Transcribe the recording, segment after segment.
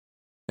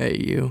Hey,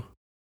 you.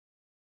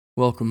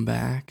 Welcome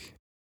back.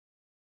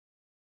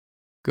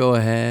 Go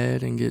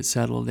ahead and get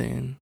settled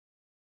in.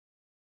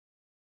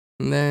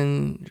 And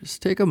then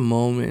just take a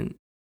moment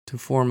to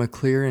form a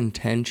clear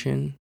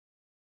intention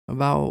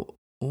about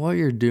what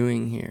you're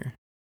doing here.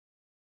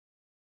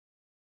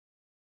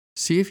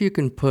 See if you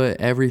can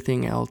put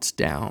everything else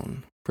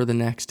down for the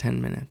next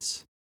 10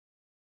 minutes.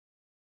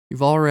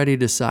 You've already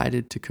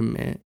decided to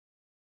commit,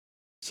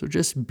 so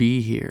just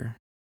be here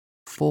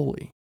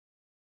fully.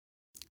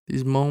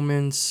 These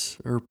moments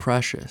are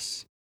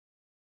precious.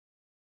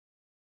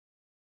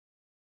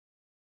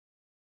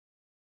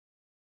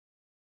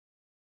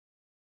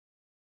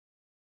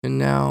 And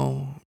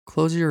now,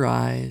 close your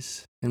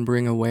eyes and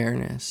bring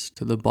awareness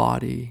to the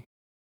body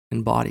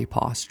and body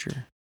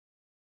posture.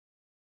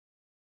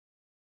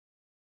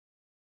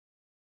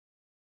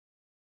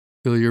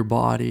 Feel your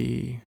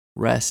body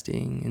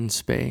resting in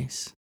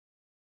space.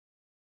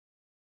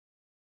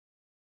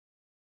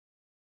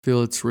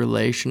 Feel its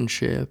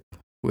relationship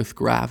with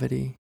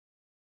gravity.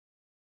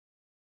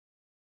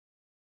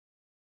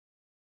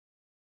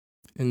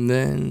 And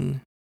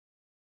then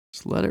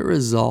just let it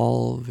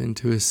resolve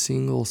into a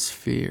single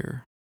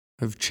sphere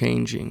of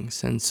changing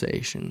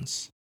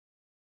sensations.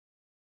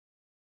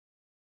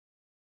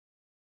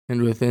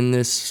 And within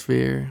this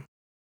sphere,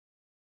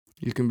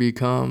 you can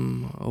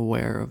become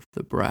aware of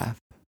the breath.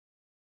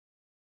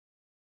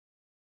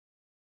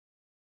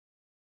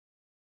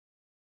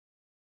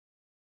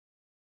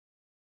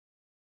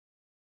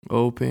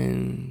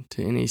 Open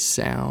to any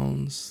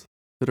sounds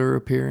that are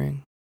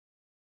appearing.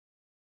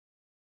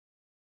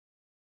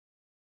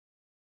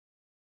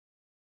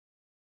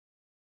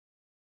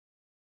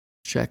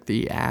 Check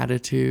the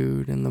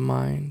attitude in the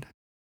mind.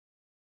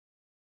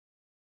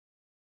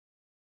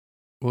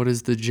 What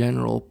is the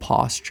general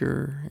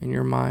posture in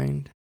your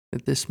mind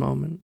at this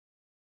moment?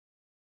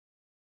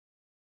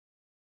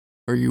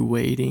 Are you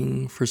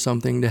waiting for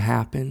something to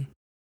happen?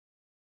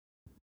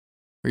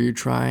 Are you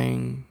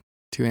trying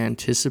to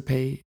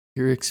anticipate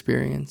your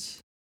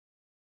experience?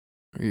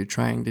 Are you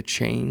trying to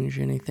change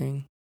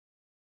anything?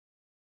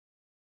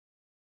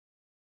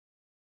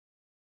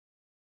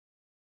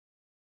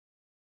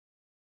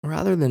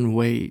 Rather than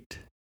wait,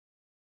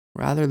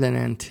 rather than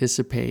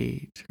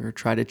anticipate or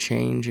try to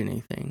change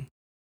anything,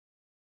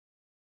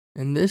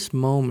 in this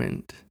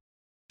moment,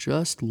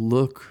 just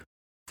look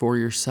for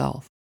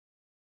yourself.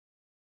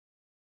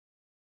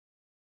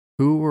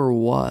 Who or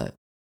what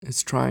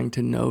is trying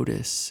to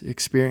notice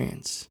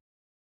experience?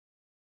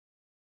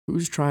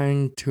 Who's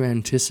trying to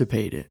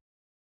anticipate it?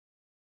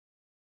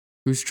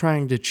 Who's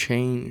trying to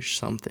change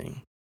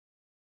something?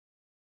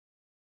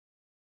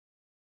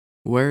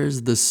 Where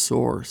is the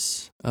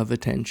source of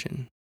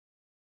attention?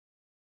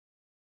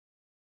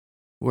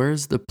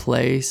 Where's the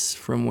place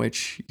from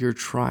which you're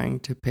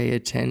trying to pay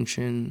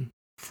attention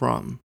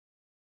from?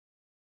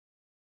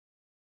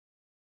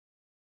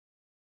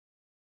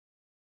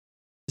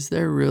 Is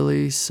there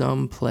really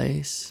some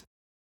place,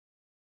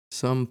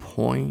 some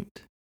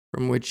point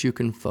from which you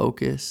can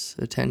focus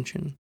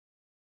attention?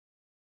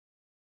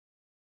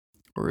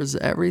 Or is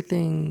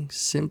everything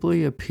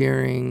simply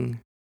appearing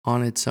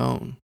on its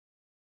own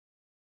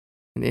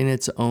and in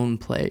its own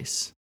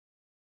place,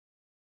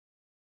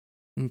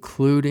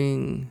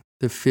 including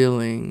the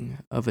feeling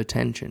of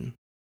attention?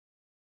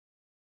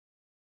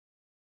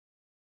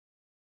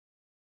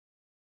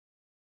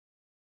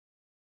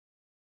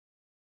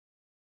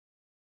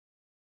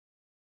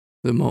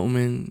 The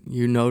moment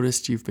you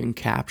noticed you've been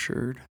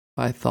captured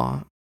by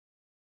thought,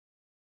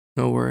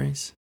 no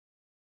worries.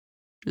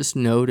 Just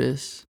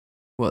notice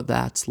what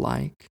that's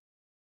like.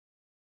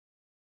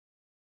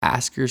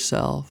 Ask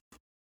yourself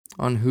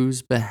on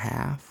whose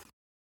behalf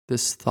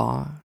this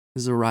thought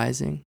is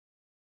arising.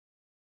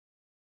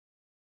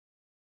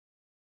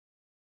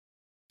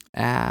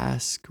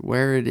 Ask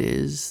where it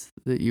is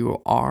that you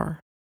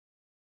are,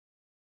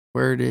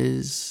 where it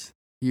is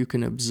you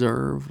can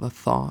observe a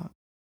thought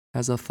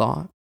as a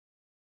thought.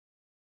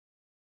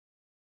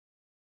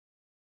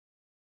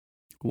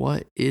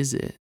 What is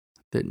it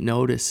that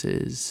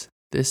notices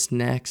this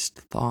next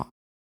thought?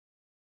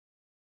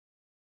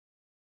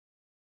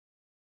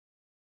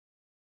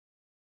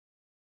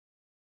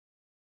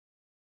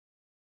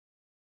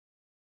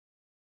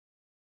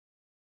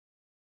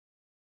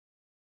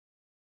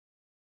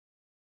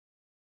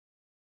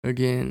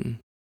 Again,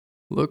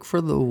 look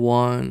for the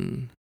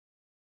one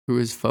who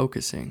is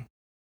focusing.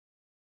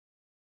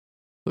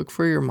 Look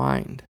for your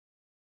mind.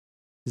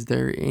 Is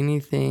there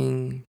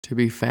anything to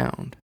be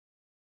found?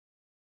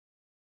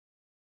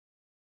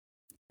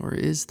 Or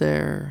is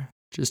there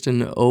just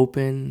an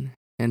open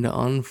and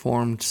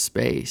unformed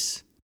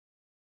space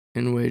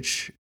in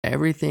which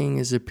everything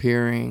is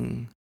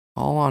appearing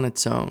all on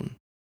its own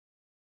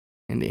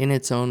and in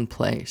its own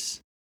place,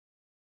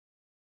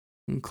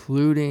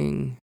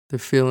 including the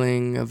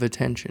feeling of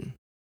attention?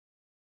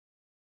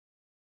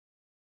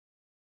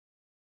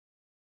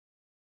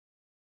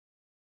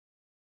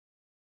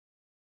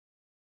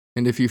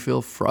 And if you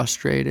feel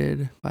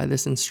frustrated by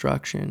this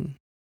instruction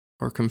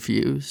or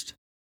confused,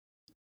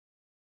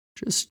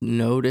 Just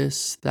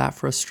notice that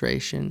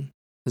frustration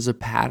as a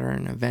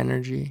pattern of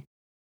energy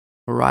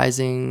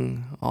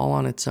arising all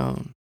on its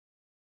own.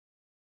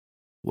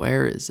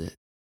 Where is it?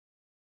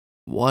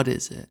 What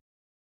is it?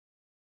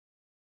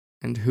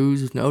 And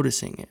who's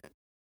noticing it?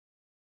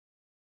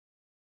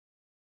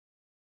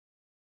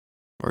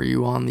 Are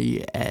you on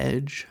the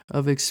edge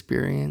of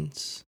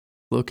experience,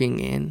 looking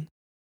in?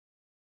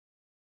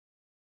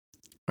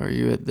 Are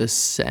you at the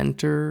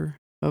center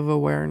of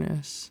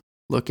awareness,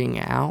 looking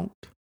out?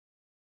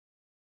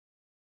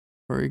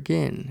 Or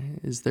again,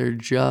 is there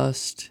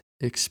just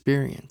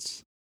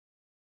experience?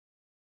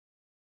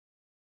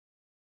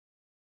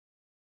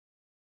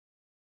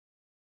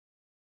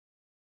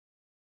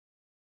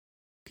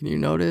 Can you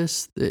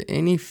notice that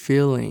any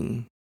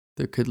feeling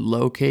that could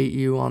locate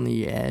you on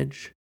the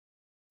edge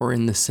or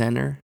in the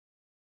center?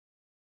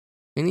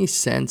 Any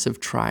sense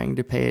of trying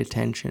to pay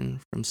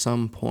attention from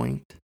some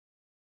point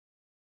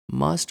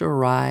must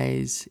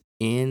arise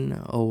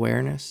in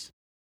awareness?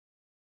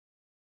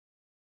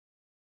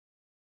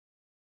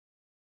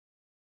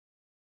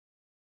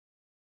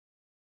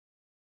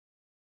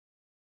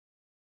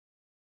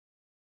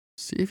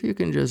 See if you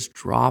can just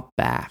drop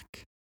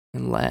back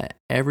and let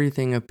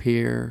everything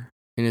appear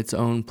in its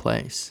own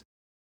place.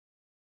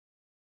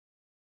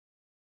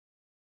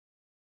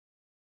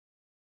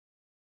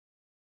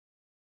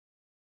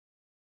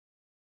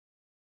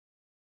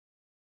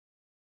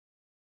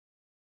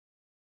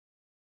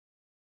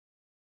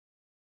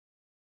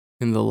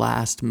 In the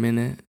last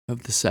minute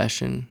of the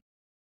session,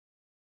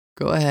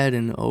 go ahead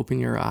and open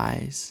your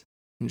eyes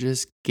and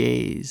just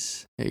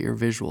gaze at your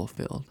visual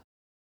field.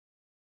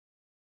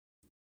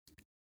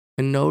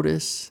 And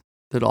notice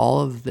that all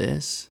of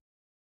this,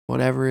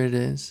 whatever it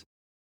is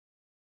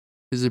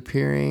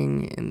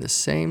appearing in the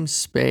same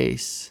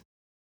space,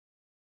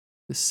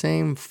 the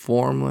same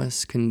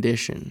formless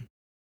condition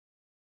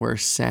where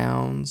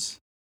sounds,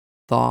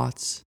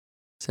 thoughts,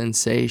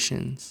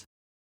 sensations,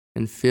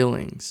 and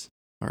feelings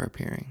are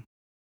appearing.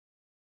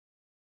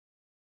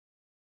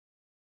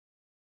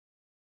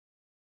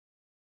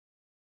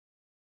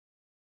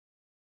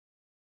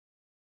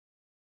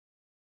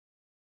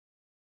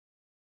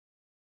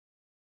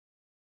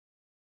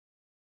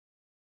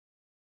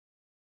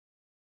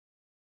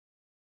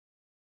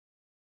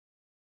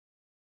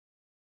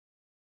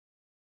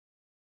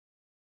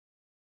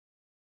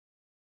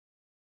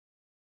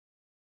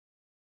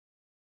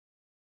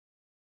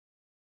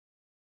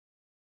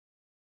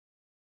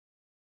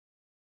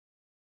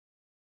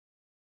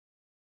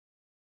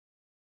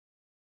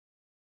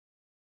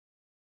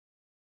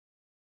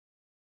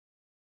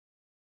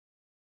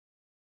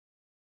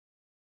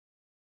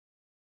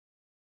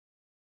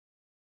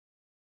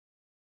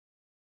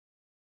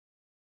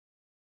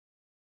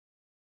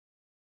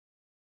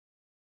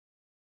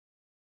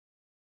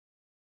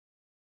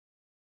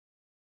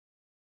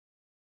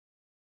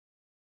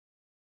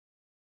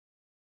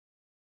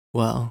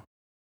 Well,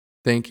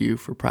 thank you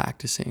for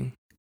practicing.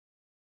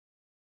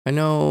 I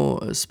know,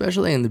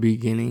 especially in the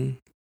beginning,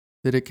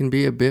 that it can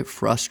be a bit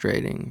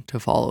frustrating to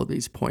follow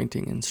these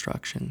pointing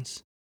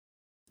instructions.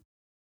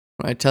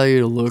 When I tell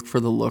you to look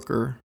for the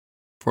looker,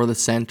 for the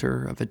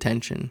center of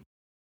attention,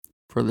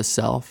 for the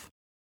self,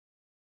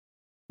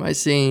 it might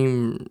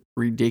seem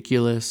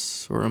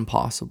ridiculous or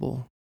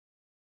impossible,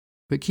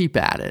 but keep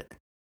at it.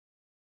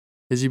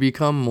 As you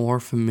become more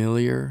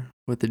familiar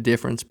with the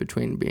difference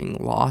between being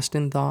lost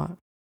in thought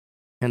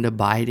and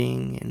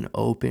abiding in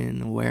open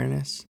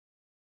awareness,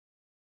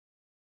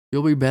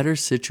 you'll be better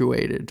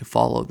situated to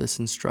follow this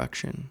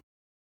instruction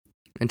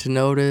and to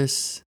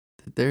notice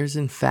that there's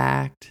in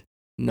fact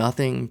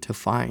nothing to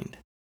find.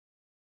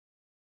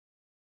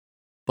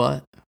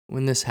 But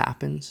when this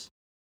happens,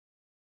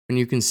 when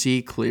you can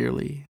see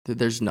clearly that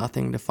there's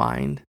nothing to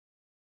find,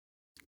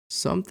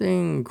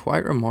 something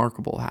quite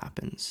remarkable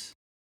happens.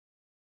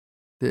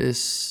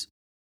 This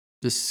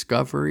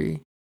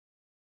discovery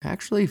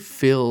actually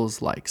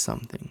feels like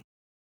something.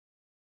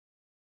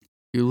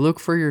 You look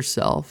for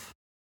yourself,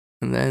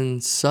 and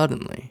then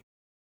suddenly,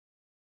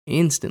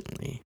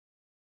 instantly,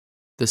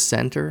 the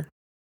center,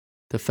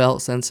 the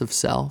felt sense of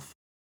self,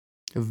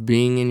 of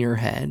being in your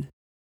head,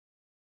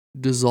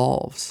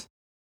 dissolves.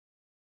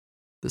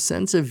 The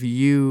sense of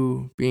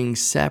you being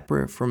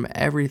separate from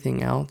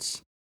everything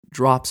else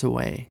drops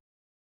away,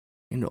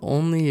 and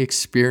only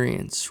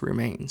experience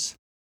remains.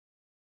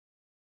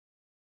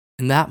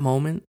 In that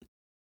moment,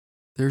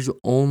 there's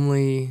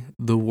only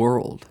the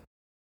world,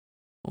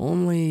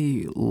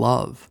 only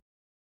love,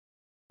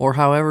 or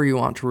however you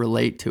want to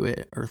relate to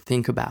it or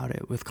think about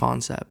it with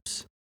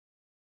concepts.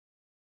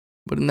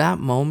 But in that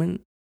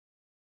moment,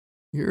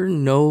 you're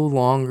no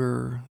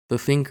longer the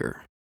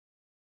thinker,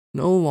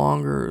 no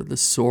longer the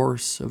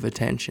source of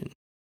attention.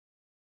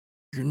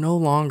 You're no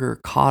longer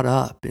caught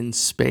up in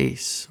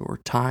space or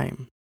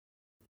time.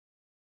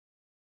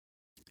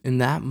 In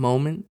that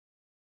moment,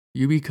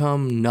 you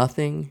become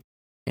nothing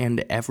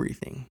and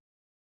everything.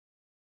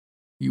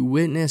 You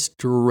witness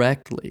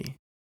directly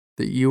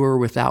that you are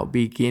without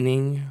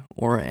beginning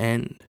or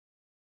end,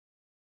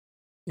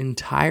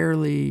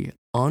 entirely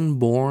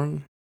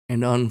unborn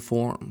and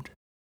unformed.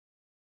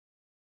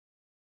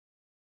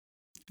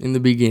 In the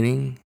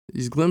beginning,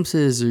 these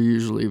glimpses are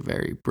usually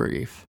very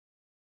brief.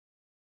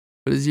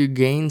 But as you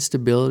gain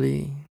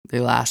stability, they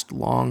last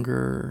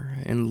longer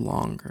and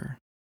longer.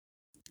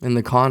 And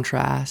the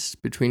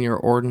contrast between your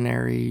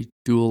ordinary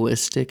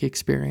dualistic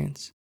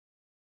experience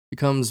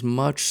becomes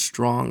much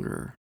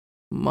stronger,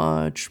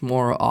 much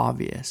more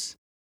obvious.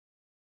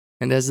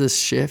 And as this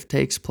shift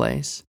takes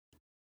place,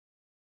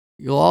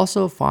 you'll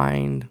also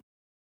find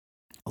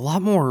a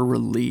lot more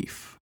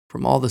relief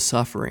from all the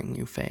suffering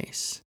you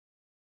face.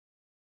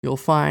 You'll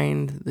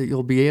find that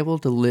you'll be able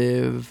to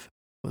live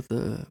with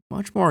a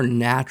much more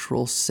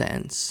natural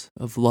sense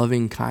of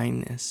loving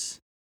kindness.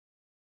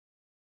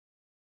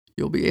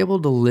 You'll be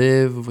able to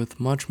live with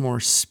much more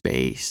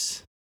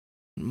space,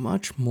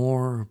 much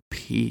more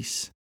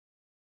peace.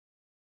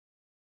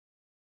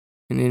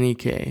 In any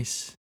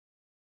case,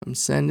 I'm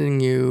sending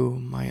you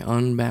my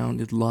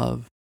unbounded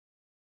love.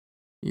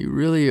 You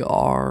really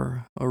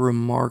are a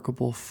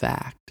remarkable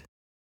fact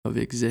of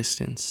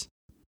existence.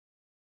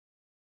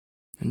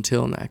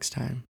 Until next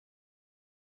time.